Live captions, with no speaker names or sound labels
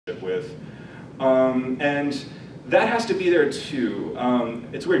with. And that has to be there too.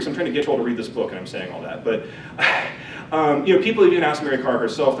 It's weird because I'm trying to get you all to read this book and I'm saying all that, but you know, people even asked Mary Carr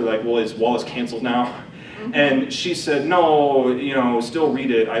herself, they're like, well, is Wallace canceled now? And she said, no, you know, still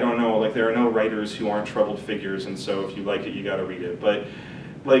read it. I don't know, like there are no writers who aren't troubled figures, and so if you like it, you gotta read it. But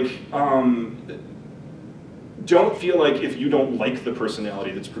like, don't feel like if you don't like the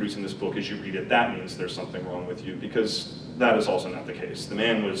personality that's producing this book as you read it, that means there's something wrong with you, because that is also not the case. The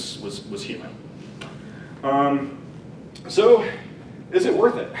man was human. So, is it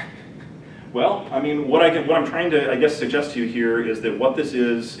worth it? Well, I mean, what I'm trying to, I guess, suggest to you here is that what this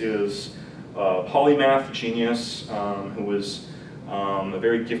is a polymath genius who was a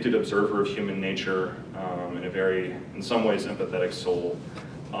very gifted observer of human nature and a very, in some ways, empathetic soul,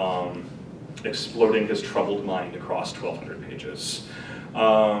 exploding his troubled mind across 1,200 pages.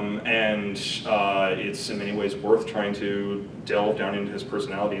 It's in many ways worth trying to delve down into his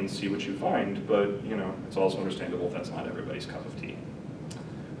personality and see what you find, but you know, it's also understandable if that's not everybody's cup of tea.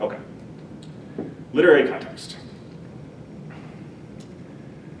 Okay. Literary context.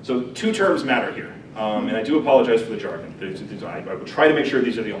 So 2 terms matter here, and I do apologize for the jargon. I will try to make sure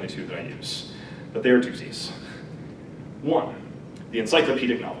these are the only 2 that I use, but they are doozies. 1, the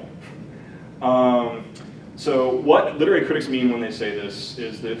encyclopedic novel. So what literary critics mean when they say this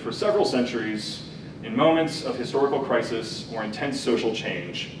is that for several centuries, in moments of historical crisis or intense social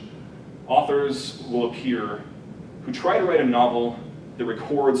change, authors will appear who try to write a novel that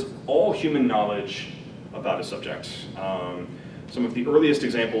records all human knowledge about a subject. Some of the earliest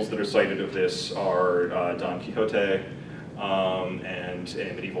examples that are cited of this are Don Quixote and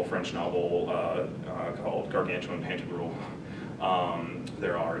a medieval French novel called Gargantua and Pantagruel.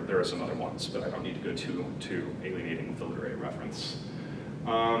 There are some other ones, but I don't need to go too alienating with the literary reference.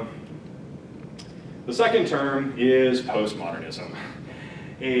 The second term is postmodernism,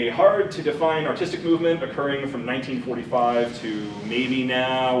 a hard-to-define artistic movement occurring from 1945 to maybe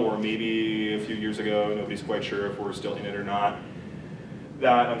now, or maybe a few years ago. Nobody's quite sure if we're still in it or not.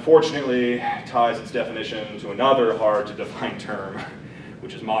 That unfortunately ties its definition to another hard-to-define term,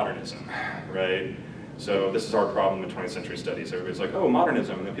 which is modernism, right? So this is our problem in 20th century studies. Everybody's like, oh,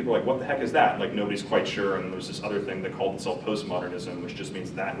 modernism, and then people are like, what the heck is that? Like, nobody's quite sure, and there's this other thing that called itself postmodernism, which just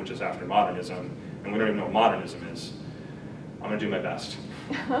means that which is after modernism, and we don't even know what modernism is. I'm gonna do my best.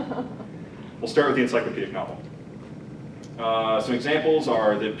 We'll start with the encyclopedic novel. Some examples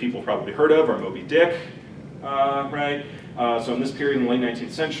are that people probably heard of are Moby Dick, right? So in this period in the late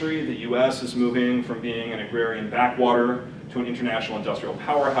 19th century, the US is moving from being an agrarian backwater to an international industrial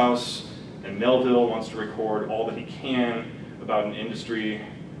powerhouse, and Melville wants to record all that he can about an industry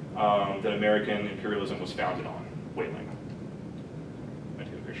that American imperialism was founded on, whaling. I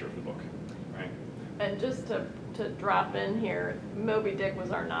take a picture of the book, right? And just to drop in here, Moby Dick was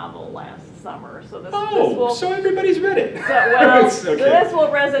our novel last summer, so this so everybody's read it. So this will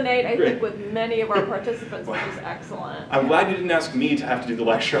resonate, I think, with many of our participants, which is excellent. I'm glad you didn't ask me to have to do the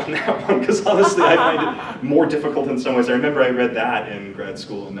lecture on that one, because honestly, I find it more difficult in some ways. I remember I read that in grad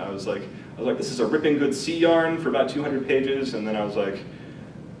school, and I was like, this is a ripping good sea yarn for about 200 pages, and then I was like,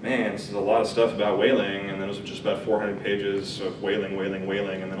 man, this is a lot of stuff about whaling, and then it was just about 400 pages of whaling,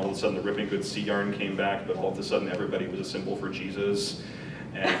 and then all of a sudden the ripping good sea yarn came back, but all of a sudden everybody was a symbol for Jesus,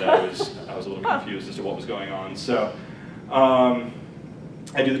 and I was a little confused as to what was going on. So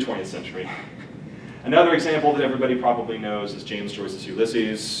I do the 20th century. Another example that everybody probably knows is James Joyce's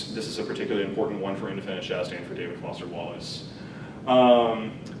Ulysses. This is a particularly important one for Independent Jest and for David Foster Wallace.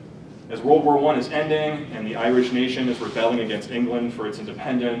 As World War I is ending and the Irish nation is rebelling against England for its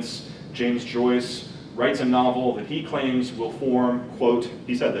independence, James Joyce writes a novel that he claims will form, quote,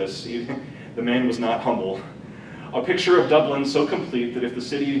 he said this, the man was not humble, a picture of Dublin so complete that if the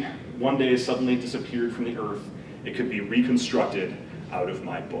city one day suddenly disappeared from the earth, it could be reconstructed out of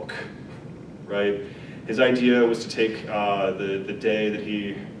my book, right? His idea was to take the day that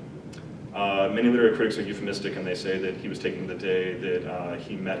he, many literary critics are euphemistic and they say that he was taking the day that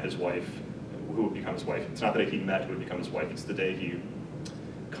he met his wife, who would become his wife. It's not that he met who would become his wife, it's the day he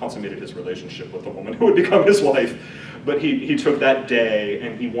consummated his relationship with the woman who would become his wife. But he took that day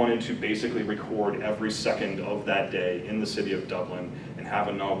and he wanted to basically record every second of that day in the city of Dublin and have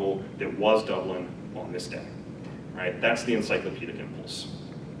a novel that was Dublin on this day, right? That's the encyclopedic impulse.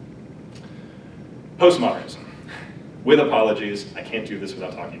 Postmodernism. With apologies, I can't do this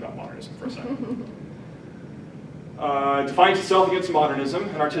without talking about modernism for a second. Defines itself against modernism,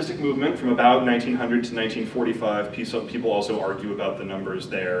 an artistic movement from about 1900 to 1945. People also argue about the numbers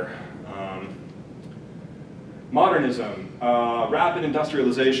there. Modernism, rapid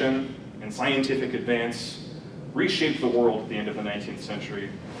industrialization and scientific advance reshaped the world at the end of the 19th century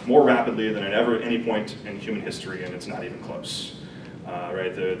more rapidly than at any point in human history, and it's not even close.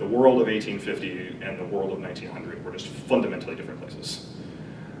 Right? The world of 1850 and the world of 1900 were just fundamentally different places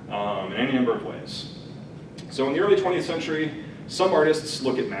in any number of ways. So in the early 20th century, some artists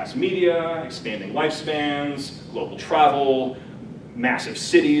look at mass media, expanding lifespans, global travel, massive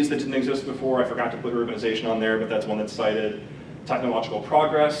cities that didn't exist before. I forgot to put urbanization on there, but that's one that's cited. Technological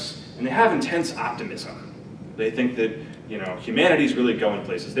progress, and they have intense optimism. They think that, you know, humanity's really going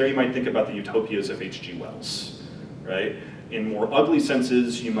places. There you might think about the utopias of H.G. Wells, right? In more ugly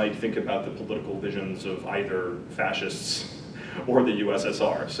senses, you might think about the political visions of either fascists or the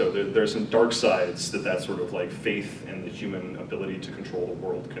USSR. So there's some dark sides that sort of like faith in the human ability to control the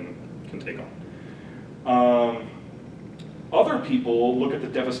world can take on. Other people look at the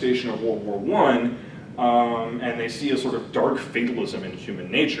devastation of World War I and they see a sort of dark fatalism in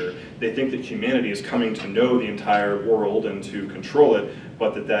human nature. They think that humanity is coming to know the entire world and to control it,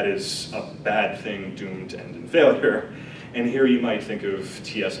 but that is a bad thing doomed to end in failure. And here you might think of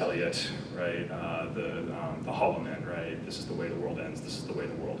T.S. Eliot, right? The Hollow Men, right? This is the way the world ends, this is the way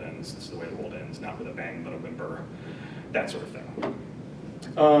the world ends, this is the way the world ends, not with a bang, but a whimper, that sort of thing.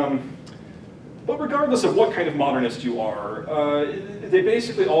 But regardless of what kind of modernist you are, they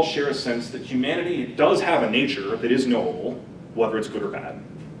basically all share a sense that humanity does have a nature that is knowable, whether it's good or bad,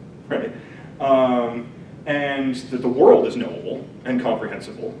 right? And that the world is knowable and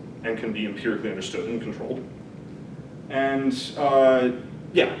comprehensible and can be empirically understood and controlled. And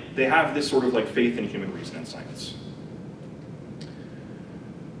yeah, they have this sort of like faith in human reason and science.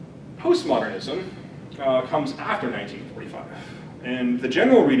 Postmodernism comes after 1945. And the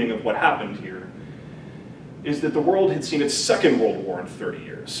general reading of what happened here is that the world had seen its second world war in 30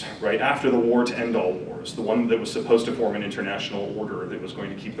 years, right? After the war to end all wars, the one that was supposed to form an international order that was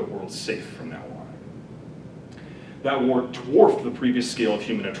going to keep the world safe from now on. That war dwarfed the previous scale of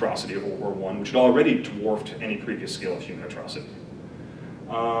human atrocity of World War I, which had already dwarfed any previous scale of human atrocity.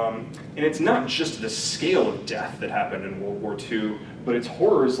 And it's not just the scale of death that happened in World War II, but it's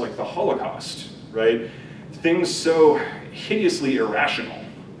horrors like the Holocaust, right? Things so hideously irrational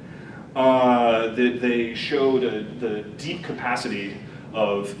that they showed the deep capacity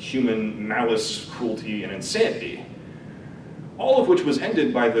of human malice, cruelty, and insanity. All of which was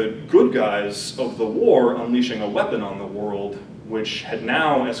ended by the good guys of the war unleashing a weapon on the world, which had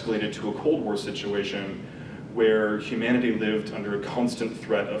now escalated to a Cold War situation where humanity lived under a constant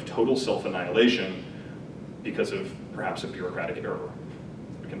threat of total self-annihilation because of perhaps a bureaucratic error.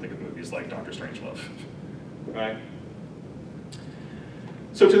 We can think of movies like Dr. Strangelove, right?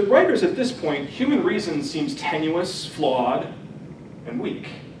 So to writers at this point, human reason seems tenuous, flawed, and weak.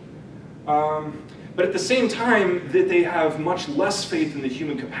 But at the same time, that they have much less faith in the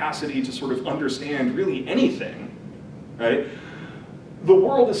human capacity to sort of understand really anything, right? The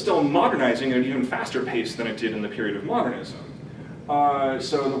world is still modernizing at an even faster pace than it did in the period of modernism.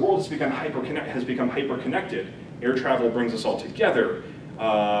 So the world has become hyper-connected. Air travel brings us all together.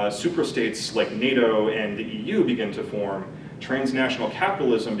 Superstates like NATO and the EU begin to form. Transnational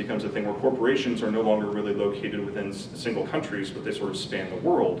capitalism becomes a thing where corporations are no longer really located within single countries, but they sort of span the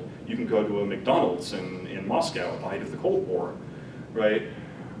world. You can go to a McDonald's in Moscow at the height of the Cold War, right?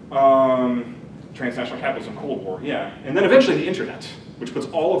 Transnational capitalism, Cold War, yeah. And then eventually the internet, which puts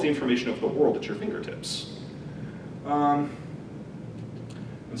all of the information of the world at your fingertips. And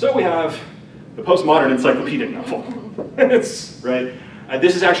so we have the postmodern encyclopedic novel. It's, right?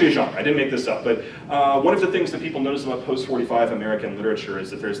 This is actually a genre, I didn't make this up, but one of the things that people notice about post-45 American literature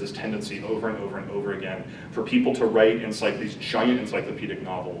is that there's this tendency over and over and over again for people to write these giant encyclopedic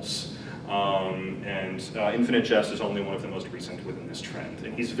novels. Infinite Jest is only one of the most recent within this trend,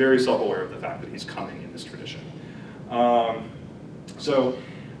 and he's very self-aware of the fact that he's coming in this tradition. In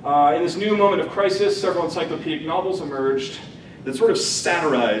this new moment of crisis, several encyclopedic novels emerged that sort of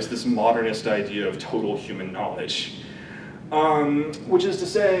satirized this modernist idea of total human knowledge. Which is to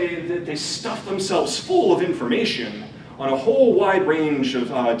say that they stuff themselves full of information on a whole wide range of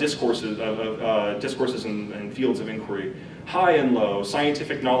discourses and fields of inquiry, high and low,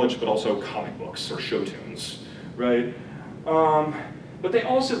 scientific knowledge, but also comic books or show tunes, right? But they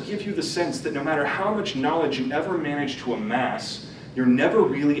also give you the sense that no matter how much knowledge you ever manage to amass, you're never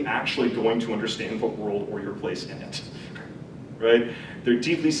really actually going to understand the world or your place in it, right? They're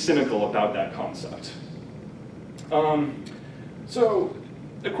deeply cynical about that concept. So,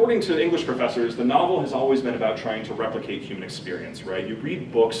 according to English professors, the novel has always been about trying to replicate human experience, right? You read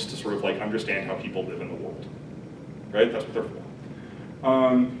books to sort of like understand how people live in the world, right? That's what they're for.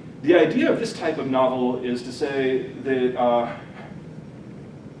 The idea of this type of novel is to say that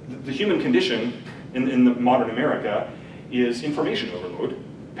the human condition in the modern America is information overload,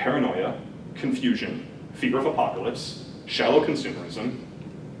 paranoia, confusion, fear of apocalypse, shallow consumerism,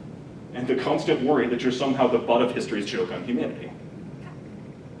 and the constant worry that you're somehow the butt of history's joke on humanity.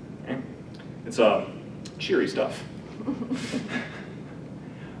 Okay? It's cheery stuff.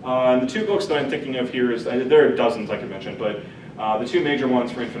 And the two books that I'm thinking of here is, there are dozens I could mention, but the two major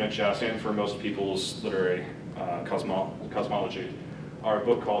ones for Infinite Jest and for most people's literary cosmology are a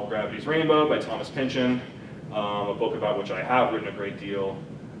book called Gravity's Rainbow by Thomas Pynchon, a book about which I have written a great deal,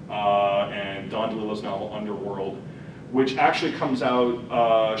 and Don DeLillo's novel Underworld, which actually comes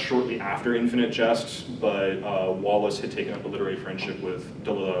out shortly after Infinite Jest, but Wallace had taken up a literary friendship with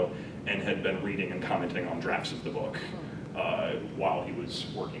DeLillo and had been reading and commenting on drafts of the book while he was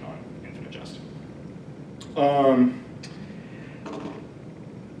working on Infinite Jest.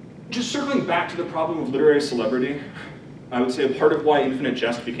 Just circling back to the problem of literary celebrity, I would say a part of why Infinite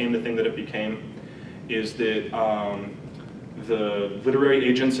Jest became the thing that it became is that the literary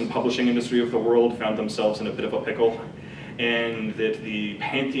agents and publishing industry of the world found themselves in a bit of a pickle, and that the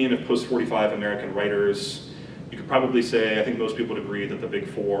pantheon of post-45 American writers, you could probably say, I think most people would agree that the big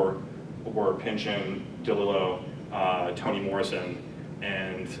four were Pynchon, DeLillo, Toni Morrison,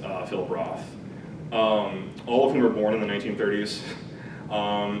 and Philip Roth. All of whom were born in the 1930s.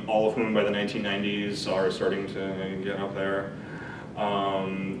 All of whom by the 1990s are starting to get up there.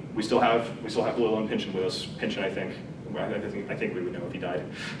 We still have DeLillo and Pynchon with us. Pynchon, I think we would know if he died.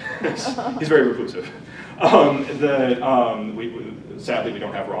 He's very reclusive. Sadly, we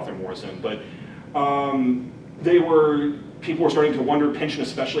don't have Roth or Morrison, but people were starting to wonder. Pynchon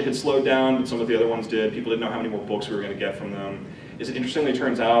especially had slowed down, but some of the other ones did. People didn't know how many more books we were going to get from them. As it interestingly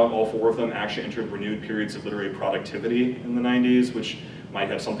turns out, all four of them actually entered renewed periods of literary productivity in the 90s, which might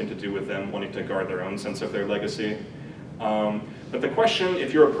have something to do with them wanting to guard their own sense of their legacy. But the question,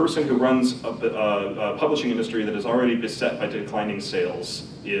 if you're a person who runs a publishing industry that is already beset by declining sales,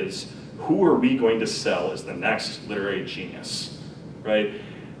 is who are we going to sell as the next literary genius, right?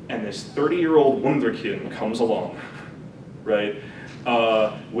 And this 30-year-old wunderkind comes along, right?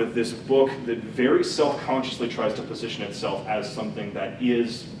 With this book that very self-consciously tries to position itself as something that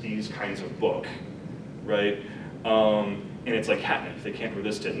is these kinds of book, right? And it's like catnip, they can't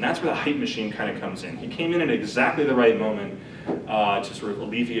resist it. And that's where the hype machine kind of comes in. He came in at exactly the right moment to sort of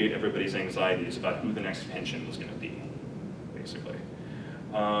alleviate everybody's anxieties about who the next Pynchon was going to be, basically.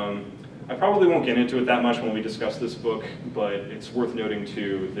 I probably won't get into it that much when we discuss this book, but it's worth noting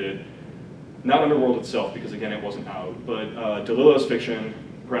too that not Underworld itself, because again it wasn't out, but DeLillo's fiction,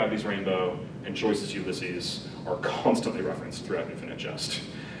 Gravity's Rainbow, and Joyce's Ulysses are constantly referenced throughout Infinite Jest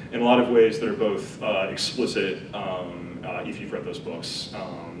in a lot of ways that are both explicit, if you've read those books,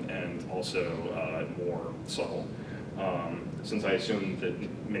 and also more subtle. Since I assume that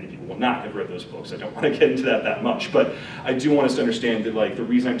many people will not have read those books, I don't want to get into that much, but I do want us to understand that the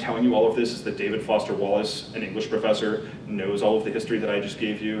reason I'm telling you all of this is that David Foster Wallace, an English professor, knows all of the history that I just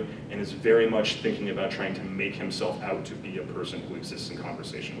gave you, and is very much thinking about trying to make himself out to be a person who exists in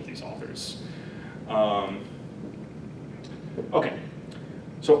conversation with these authors. Okay,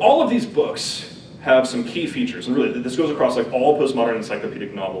 so all of these books have some key features, and really this goes across all postmodern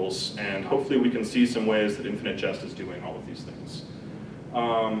encyclopedic novels, and hopefully we can see some ways that Infinite Jest is doing all of these things.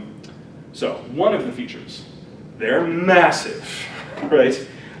 So one of the features, they're massive, right?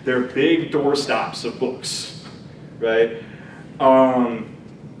 They're big doorstops of books, right?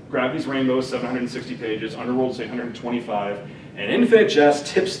 Gravity's Rainbow is 760 pages, Underworld is 825, and Infinite Jest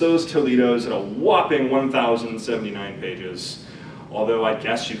tips those Toledos at a whopping 1,079 pages. Although I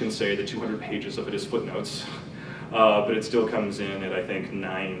guess you can say that 200 pages of it is footnotes, but it still comes in at, I think,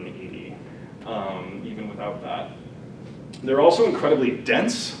 980, even without that. They're also incredibly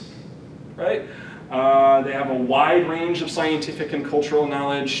dense, right? They have a wide range of scientific and cultural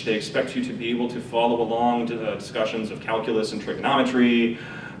knowledge. They expect you to be able to follow along to the discussions of calculus and trigonometry,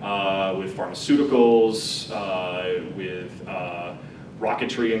 with pharmaceuticals, with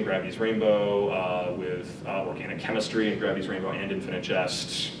rocketry and Gravity's Rainbow, with organic chemistry and Gravity's Rainbow and Infinite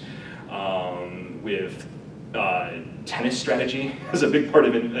Jest, with tennis strategy as a big part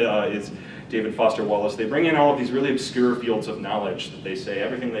of it is David Foster Wallace. They bring in all of these really obscure fields of knowledge that they say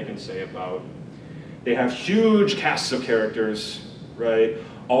everything they can say about. They have huge casts of characters, right?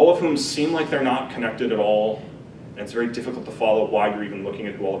 All of whom seem like they're not connected at all. And it's very difficult to follow why you're even looking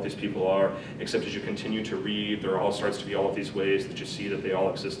at who all of these people are, except as you continue to read, there all starts to be all of these ways that you see that they all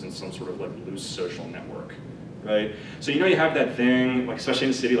exist in some sort of loose social network, right? So you have that thing, especially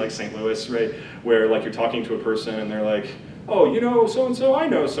in a city like St. Louis, right, where you're talking to a person and they're like, oh, you know so-and-so, I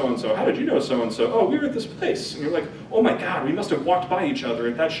know so-and-so, how did you know so-and-so? Oh, we were at this place. And you're like, oh my God, we must have walked by each other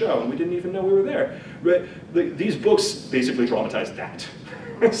at that show and we didn't even know we were there. Right? These books basically dramatize that.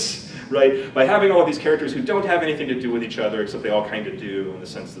 Right? By having all these characters who don't have anything to do with each other, except they all kind of do in the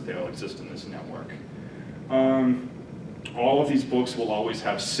sense that they all exist in this network. All of these books will always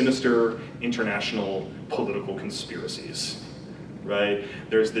have sinister international political conspiracies. Right?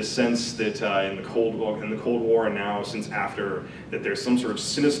 There's this sense that in the Cold War and now since after, that there's some sort of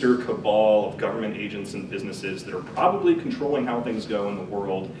sinister cabal of government agents and businesses that are probably controlling how things go in the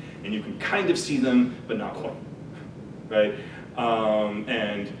world, and you can kind of see them, but not quite. Right?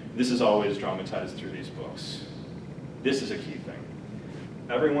 And this is always dramatized through these books. This is a key thing.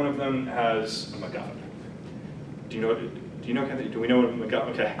 Every one of them has a MacGuffin. Do we know what a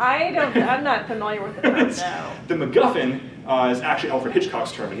MacGuffin? Okay. I'm not familiar with the term, no. The MacGuffin is actually Alfred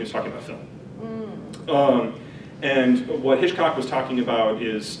Hitchcock's term, and he was talking about film. And what Hitchcock was talking about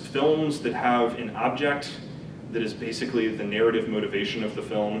is films that have an object that is basically the narrative motivation of the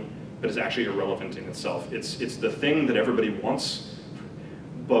film, but is actually irrelevant in itself. It's the thing that everybody wants,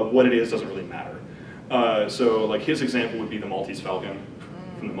 but what it is doesn't really matter. So like his example would be the Maltese Falcon,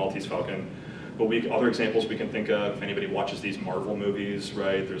 from the Maltese Falcon. But other examples we can think of, if anybody watches these Marvel movies,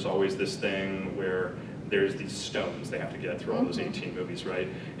 right, there's always this thing where there's these stones they have to get through all those 18 movies, right?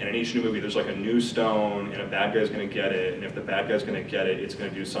 And in each new movie, there's like a new stone, and a bad guy's gonna get it, and if the bad guy's gonna get it, it's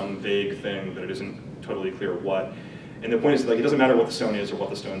gonna do some vague thing, but it isn't totally clear what. And the point is, like, it doesn't matter what the stone is or what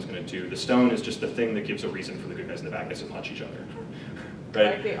the stone's gonna do. The stone is just the thing that gives a reason for the good guys and the bad guys to punch each other,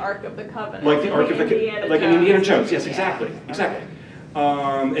 right? Like the Ark of the Covenant. Like the Ark of the Covenant, like in Indiana Jones, yes, exactly, Yeah. exactly.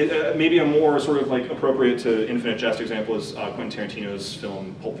 Maybe a more sort of like appropriate to Infinite Jest example is Quentin Tarantino's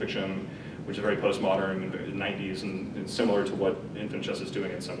film Pulp Fiction, which is very postmodern, 90s, and similar to what Infinite Jest is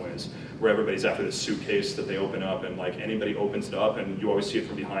doing in some ways, where everybody's after this suitcase that they open up, and like anybody opens it up, and you always see it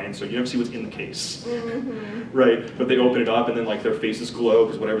from behind, so you never see what's in the case, right? But they open it up, and then like their faces glow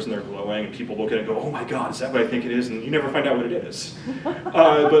because whatever's in there glowing, and people look at it and go, "Oh my God, is that what I think it is?" And you never find out what it is.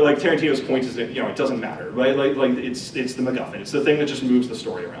 But like Tarantino's point is that it doesn't matter, right? Like it's the MacGuffin. It's the thing that just moves the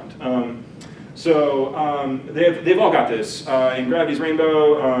story around. They've all got this in Gravity's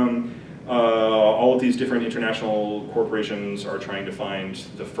Rainbow. All of these different international corporations are trying to find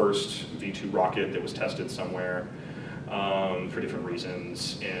the first V2 rocket that was tested somewhere for different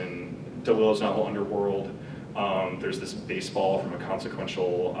reasons. In DeLille's novel Underworld, there's this baseball from a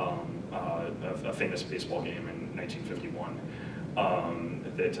consequential, a famous baseball game in 1951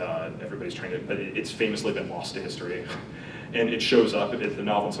 that everybody's trying to, but it's famously been lost to history. And it shows up in the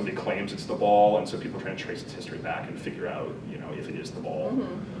novel and somebody claims it's the ball, and so people are trying to trace its history back and figure out, if it is the ball.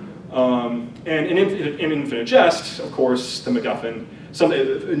 And in Infinite Jest, of course, the MacGuffin,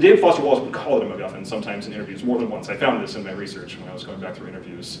 David Foster Wallace would call it a MacGuffin sometimes in interviews, more than once. I found this in my research when I was going back through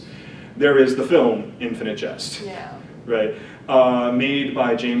interviews. There is the film Infinite Jest, right? Made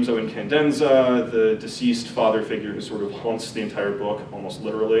by James Owen Candenza, the deceased father figure who sort of haunts the entire book, almost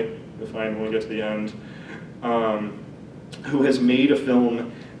literally, when we get to the end, who has made a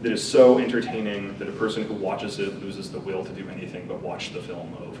film that is so entertaining that a person who watches it loses the will to do anything but watch the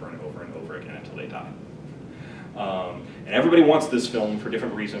film over and over and over again until they die. And everybody wants this film for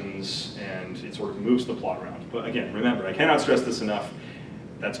different reasons, and it sort of moves the plot around. But again, remember, I cannot stress this enough,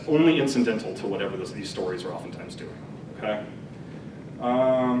 that's only incidental to whatever these stories are oftentimes doing, okay?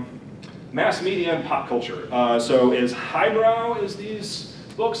 Mass media and pop culture. So as highbrow as these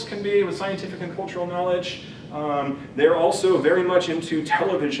books can be with scientific and cultural knowledge, they're also very much into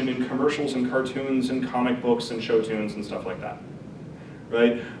television and commercials and cartoons and comic books and show tunes and stuff like that,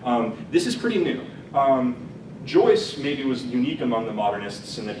 right? This is pretty new. Joyce maybe was unique among the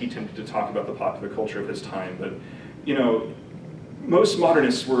modernists in that he tended to talk about the popular culture of his time, but most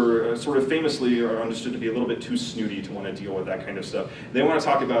modernists were sort of famously are understood to be a little bit too snooty to want to deal with that kind of stuff. They want to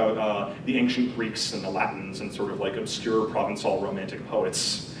talk about the ancient Greeks and the Latins and sort of like obscure Provençal romantic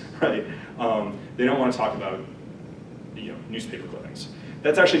poets, right? They don't want to talk about newspaper clippings.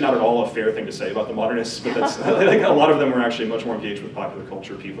 That's actually not at all a fair thing to say about the modernists, but that's, I think a lot of them are actually much more engaged with popular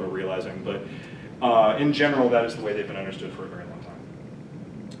culture, people are realizing, but in general, that is the way they've been understood for a very long time.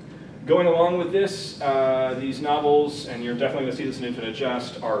 Going along with this, these novels, and you're definitely going to see this in Infinite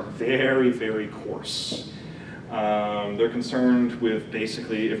Jest, are very, very coarse. They're concerned with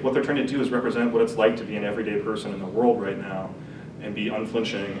basically, if what they're trying to do is represent what it's like to be an everyday person in the world right now, and be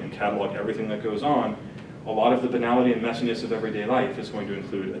unflinching and catalog everything that goes on, a lot of the banality and messiness of everyday life is going to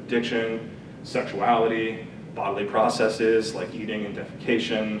include addiction, sexuality, bodily processes like eating and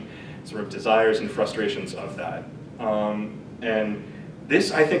defecation, sort of desires and frustrations of that. And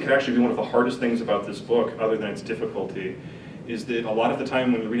this, I think, could actually be one of the hardest things about this book, other than its difficulty, is that a lot of the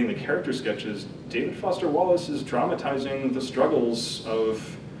time when you're reading the character sketches, David Foster Wallace is dramatizing the struggles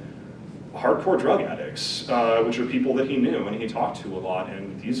of hardcore drug addicts, which are people that he knew and he talked to a lot,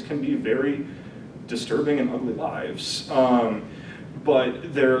 and these can be very disturbing and ugly lives.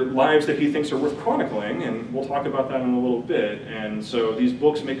 But they're lives that he thinks are worth chronicling, and we'll talk about that in a little bit. And so these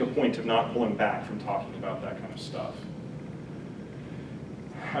books make a point of not pulling back from talking about that kind of stuff.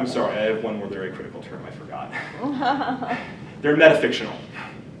 I'm sorry, I have one more very critical term I forgot. They're metafictional.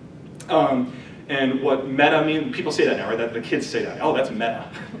 And what meta means, people say that now, right? That the kids say that. Oh, that's meta.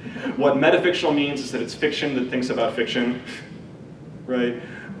 What metafictional means is that it's fiction that thinks about fiction, right?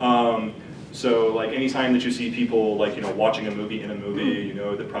 So like anytime that you see people like, you know, watching a movie in a movie, you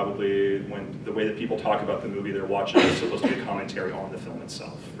know that probably when the way that people talk about the movie they're watching is supposed to be a commentary on the film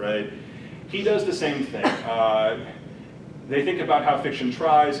itself, right? He does the same thing. They think about how fiction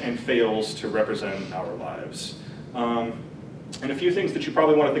tries and fails to represent our lives. And a few things that you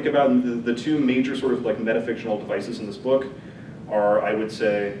probably want to think about, the two major sort of like metafictional devices in this book are, I would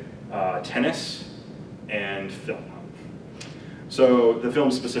say, tennis and film. So the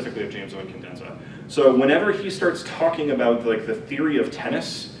film specifically of James Owen Condenza. So whenever he starts talking about like the theory of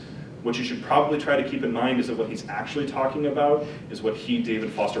tennis, what you should probably try to keep in mind is that what he's actually talking about is what he,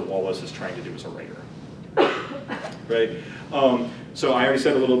 David Foster Wallace, is trying to do as a writer. Right? So I already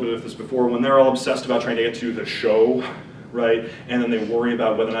said a little bit of this before. When they're all obsessed about trying to get to the show, right, and then they worry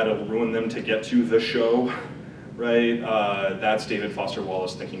about whether or not it'll ruin them to get to the show, right, that's David Foster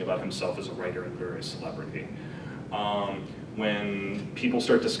Wallace thinking about himself as a writer and literary celebrity. When people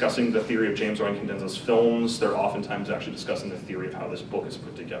start discussing the theory of James Owen Condenza's films, they're oftentimes actually discussing the theory of how this book is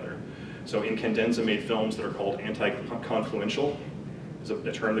put together. So in Condenza made films that are called anti-confluential, is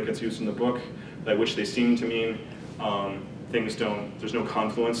a term that gets used in the book, by which they seem to mean there's no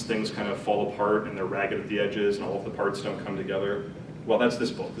confluence, things kind of fall apart and they're ragged at the edges and all of the parts don't come together. Well, that's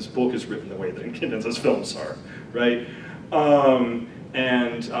this book. This book is written the way that Condenza's films are, right?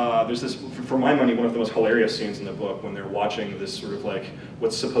 There's this, for my money, one of the most hilarious scenes in the book when they're watching this sort of like,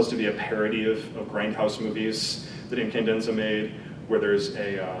 what's supposed to be a parody of grindhouse movies that Condenza made, where there's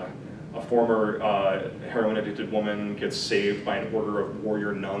a former heroin-addicted woman gets saved by an order of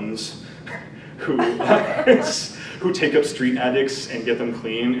warrior nuns who take up street addicts and get them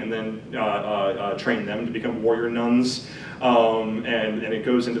clean and then train them to become warrior nuns. And it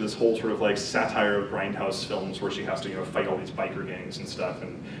goes into this whole sort of like satire of grindhouse films where she has to, you know, fight all these biker gangs and stuff,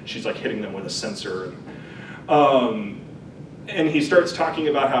 and she's like hitting them with a censer. And he starts talking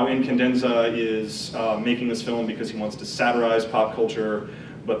about how Condenza is making this film because he wants to satirize pop culture,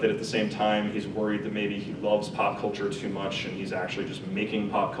 but that at the same time he's worried that maybe he loves pop culture too much and he's actually just making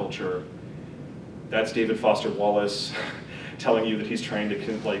pop culture. That's David Foster Wallace telling you that he's trying to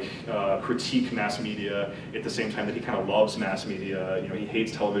critique mass media at the same time that he kind of loves mass media. You know, he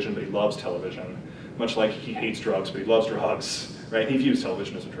hates television, but he loves television. Much like he hates drugs, but he loves drugs, right? He views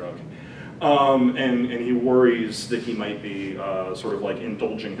television as a drug. And he worries that he might be sort of like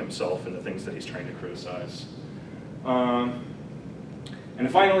indulging himself in the things that he's trying to criticize. And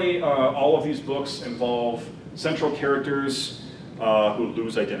finally, all of these books involve central characters who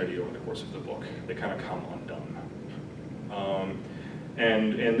lose identity over the course of the book. They kind of come undone.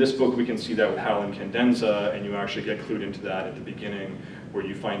 And in this book, we can see that with Hal and Condenza, and you actually get clued into that at the beginning, where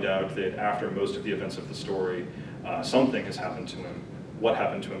you find out that after most of the events of the story, something has happened to him. What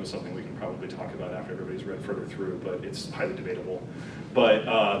happened to him is something we can probably talk about after everybody's read further through, but it's highly debatable. But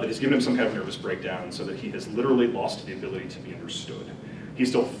that he's given him some kind of nervous breakdown so that he has literally lost the ability to be understood. He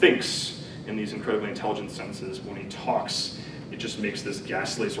still thinks in these incredibly intelligent sentences, but when he talks, it just makes this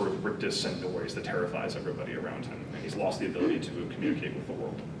ghastly sort of rictus and noise that terrifies everybody around him. And he's lost the ability to communicate with the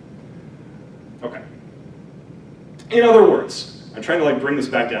world. Okay. In other words, I'm trying to like bring this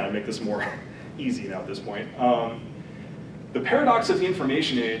back down and make this more easy now at this point. The paradox of the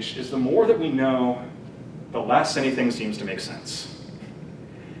information age is the more that we know, the less anything seems to make sense.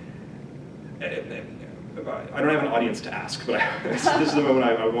 I don't have an audience to ask, but this is the moment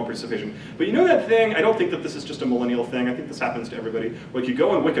I want participation. But you know that thing, I don't think that this is just a millennial thing, I think this happens to everybody. Like you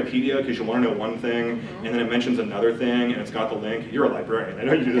go on Wikipedia because you want to know one thing, and then it mentions another thing, and it's got the link. You're a librarian, I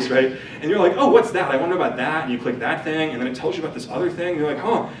know you do this, right? And you're like, oh, what's that? I want to know about that, and you click that thing, and then it tells you about this other thing, and you're like,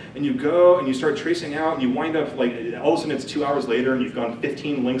 huh. And you go, and you start tracing out, and you wind up, like, all of a sudden it's 2 hours later, and you've gone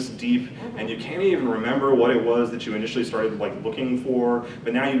 15 links deep, and you can't even remember what it was that you initially started, like, looking for,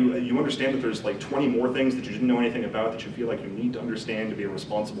 but now you understand that there's, like, 20 more things that you didn't know anything about that you feel like you need to understand to be a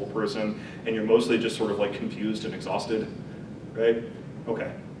responsible person, and you're mostly just sort of like confused and exhausted, right?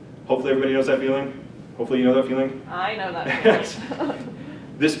 Okay. Hopefully everybody knows that feeling. Hopefully you know that feeling. I know that feeling.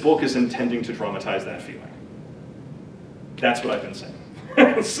 This book is intending to dramatize that feeling. That's what I've been saying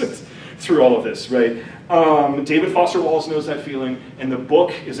through all of this, right? David Foster Wallace knows that feeling, and the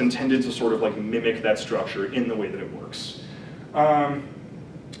book is intended to sort of like mimic that structure in the way that it works.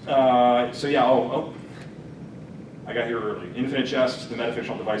 So yeah, I got here early. Infinite Jest, the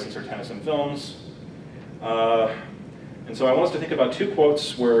metafictional devices are Tennyson films. And so I want us to think about two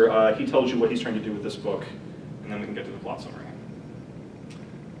quotes where he tells you what he's trying to do with this book, and then we can get to the plot summary.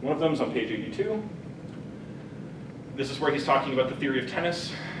 One of them is on page 82. This is where he's talking about the theory of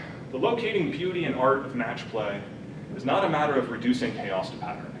tennis. The locating beauty and art of match play is not a matter of reducing chaos to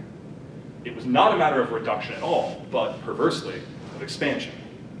pattern. It was not a matter of reduction at all, but, perversely, of expansion.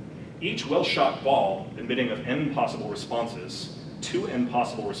 Each well-shot ball admitting of n possible responses, 2 n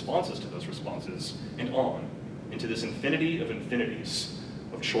possible responses to those responses, and on, into this infinity of infinities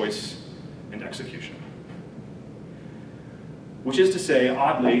of choice and execution. Which is to say,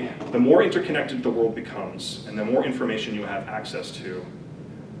 oddly, the more interconnected the world becomes, and the more information you have access to,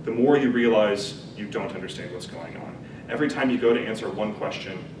 the more you realize you don't understand what's going on. Every time you go to answer one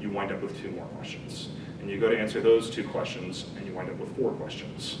question, you wind up with 2 more questions. And you go to answer those 2 questions, and you wind up with 4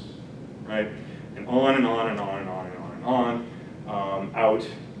 questions, right? And on and on and on and on and on and on, out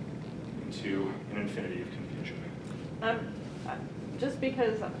into an infinity of confusion. Just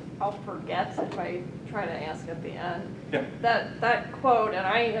because I'll forget if I try to ask at the end, yeah. that quote, and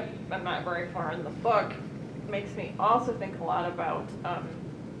I'm not very far in the book, makes me also think a lot about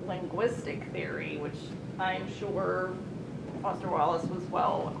linguistic theory, which I'm sure Foster Wallace was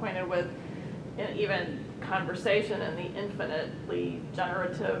well acquainted with, and even conversation and the infinitely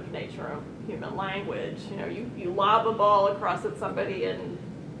generative nature of human language. You know, you lob a ball across at somebody and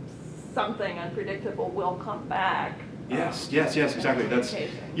something unpredictable will come back. Yes, exactly. That's,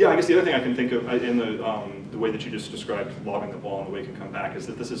 yeah, I guess the other thing I can think of in the way that you just described lobbing the ball and the way it can come back is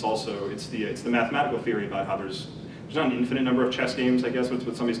that this is also, it's the mathematical theory about how there's not an infinite number of chess games, I guess,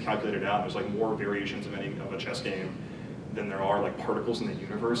 but somebody's calculated out. There's like more variations of a chess game than there are like particles in the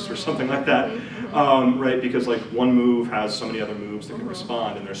universe or something like that, right? Because like one move has so many other moves that can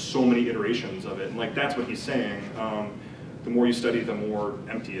respond, and there's so many iterations of it, and like that's what he's saying. The more you study, the more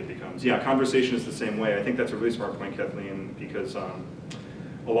empty it becomes. Yeah, conversation is the same way. I think that's a really smart point, Kathleen, because a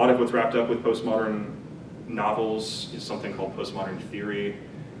lot of what's wrapped up with postmodern novels is something called postmodern theory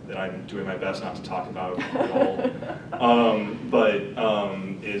that I'm doing my best not to talk about at all. But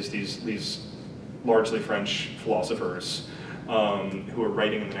is these largely French philosophers who were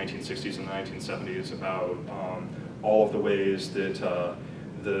writing in the 1960s and the 1970s about all of the ways that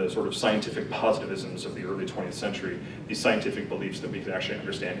the sort of scientific positivisms of the early 20th century, these scientific beliefs that we could actually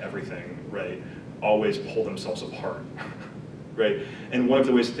understand everything, right, always pull themselves apart, right? And one of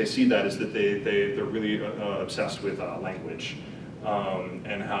the ways that they see that is that they're really obsessed with language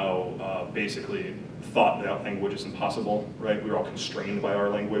and how basically thought without language is impossible, right? We're all constrained by our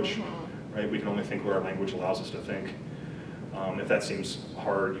language, right? We can only think what our language allows us to think. If that seems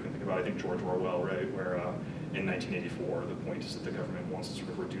hard, you can think about, I think, George Orwell, right, where in 1984, the point is that the government wants to sort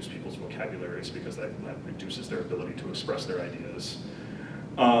of reduce people's vocabularies because that reduces their ability to express their ideas.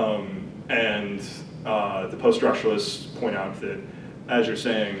 And the post-structuralists point out that, as you're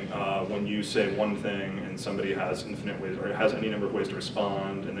saying, when you say one thing and somebody has infinite ways, or has any number of ways to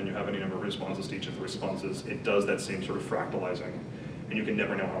respond, and then you have any number of responses to each of the responses, it does that same sort of fractalizing, and you can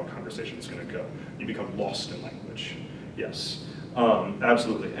never know how a conversation is going to go. You become lost in language. Yes.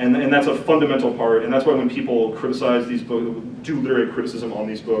 Absolutely, and that's a fundamental part, and that's why when people criticize these books, do literary criticism on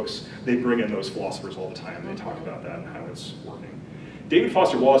these books, they bring in those philosophers all the time. They talk about that and how it's working. David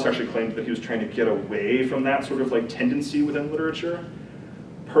Foster Wallace actually claimed that he was trying to get away from that sort of like tendency within literature.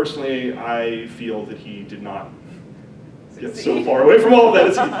 Personally, I feel that he did not get so far away from all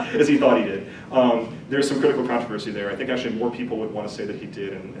of that as he thought he did. There's some critical controversy there. I think actually more people would want to say that he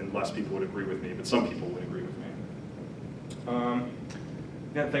did, and less people would agree with me, but some people would agree with me.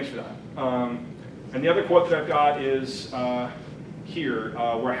 Yeah, thanks for that. And the other quote that I've got is here,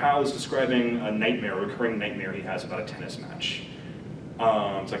 where Hal is describing a nightmare, a recurring nightmare he has about a tennis match.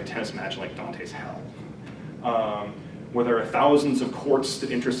 It's like a tennis match like Dante's Hell, where there are thousands of courts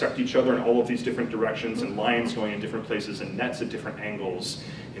that intersect each other in all of these different directions, and lines going in different places, and nets at different angles,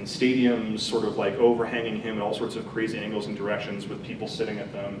 and stadiums sort of like overhanging him in all sorts of crazy angles and directions with people sitting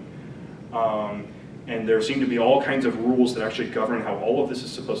at them. And there seem to be all kinds of rules that actually govern how all of this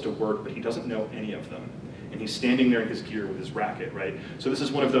is supposed to work, but he doesn't know any of them. And he's standing there in his gear with his racket, right? So this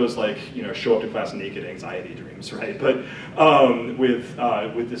is one of those, like, you know, show up to class naked anxiety dreams, right? But with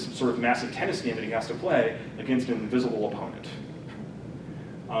this sort of massive tennis game that he has to play against an invisible opponent.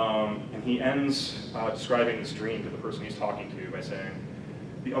 And he ends describing this dream to the person he's talking to by saying,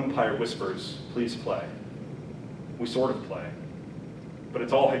 "The umpire whispers, 'Please play.' we sort of play. But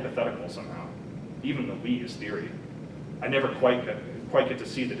it's all hypothetical somehow. Even the we is theory. I never quite get to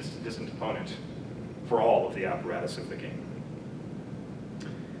see the distant opponent for all of the apparatus of the game.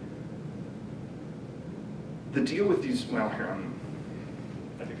 The deal with these, well, here,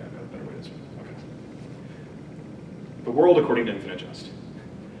 I think I've got a better way to speak. Okay. The world according to Infinite Jest.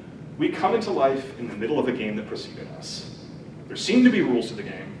 We come into life in the middle of a game that preceded us. There seem to be rules to the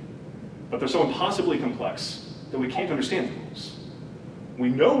game, but they're so impossibly complex that we can't understand the rules. We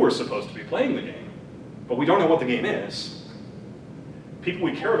know we're supposed to be playing the game, but we don't know what the game is. People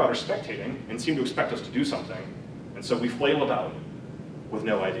we care about are spectating and seem to expect us to do something, and so we flail about with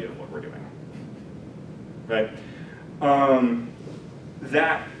no idea of what we're doing. Right?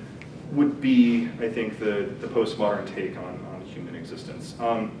 That would be, I think, the postmodern take on human existence.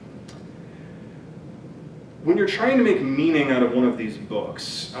 When you're trying to make meaning out of one of these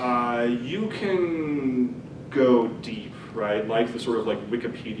books, you can go deep, right? Like the sort of like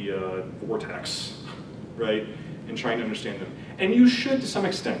Wikipedia vortex, right? In trying to understand them. And you should, to some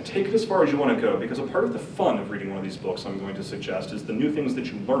extent, take it as far as you want to go, because a part of the fun of reading one of these books, I'm going to suggest, is the new things that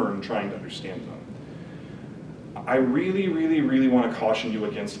you learn trying to understand them. I really, really, really want to caution you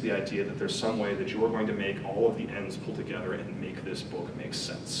against the idea that there's some way that you are going to make all of the ends pull together and make this book make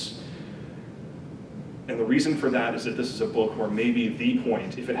sense. And the reason for that is that this is a book where maybe the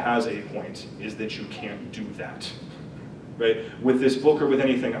point, if it has a point, is that you can't do that, right? With this book or with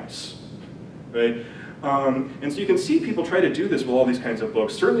anything else, right? And so you can see people try to do this with all these kinds of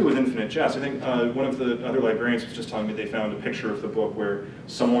books, certainly with Infinite Jest. I think one of the other librarians was just telling me they found a picture of the book where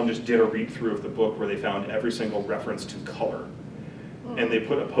someone just did a read-through of the book where they found every single reference to color. And they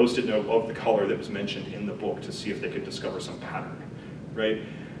put a post-it note of the color that was mentioned in the book to see if they could discover some pattern, right?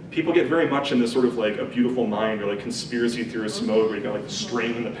 People get very much in this sort of like a beautiful mind or like conspiracy theorist mode where you got like the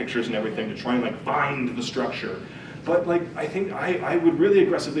string and the pictures and everything to try and like find the structure. But like, I think I would really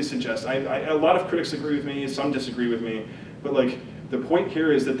aggressively suggest, a lot of critics agree with me, some disagree with me, but like, the point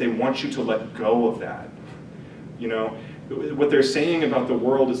here is that they want you to let go of that. You know, what they're saying about the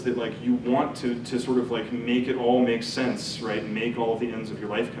world is that like, you want to sort of like make it all make sense, right? Make all the ends of your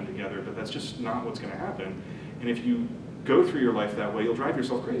life come together, but that's just not what's gonna happen. And if you go through your life that way, you'll drive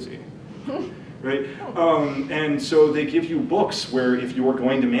yourself crazy. Right? And so they give you books where if you're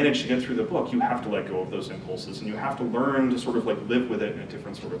going to manage to get through the book, you have to let go of those impulses and you have to learn to sort of like live with it in a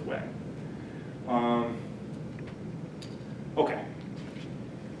different sort of way. Okay.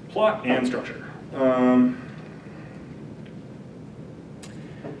 Plot and structure. I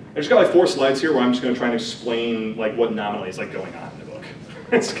just got like 4 slides here where I'm just going to try and explain like what nominally is like going on in the book.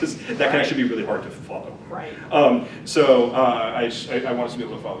 It's because that can actually be really hard to follow. Right. I want us to be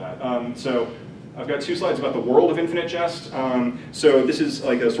able to follow that. So I've got 2 slides about the world of Infinite Jest. So this is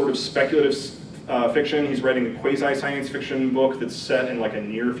like a sort of speculative fiction. He's writing a quasi-science fiction book that's set in like a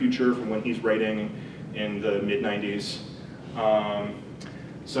near future from when he's writing in the mid-90s.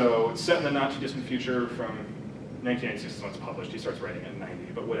 So it's set in the not too distant future from 1996 is when it's published. He starts writing in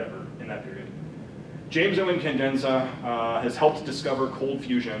 90, but whatever, in that period. James Owen Candenza has helped discover cold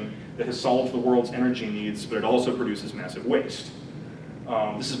fusion that has solved the world's energy needs, but it also produces massive waste.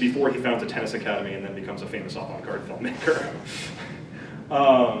 This is before he founds a tennis academy and then becomes a famous avant-garde filmmaker.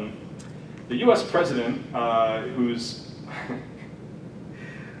 The US president, who's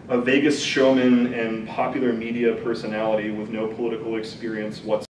a Vegas showman and popular media personality with no political experience whatsoever,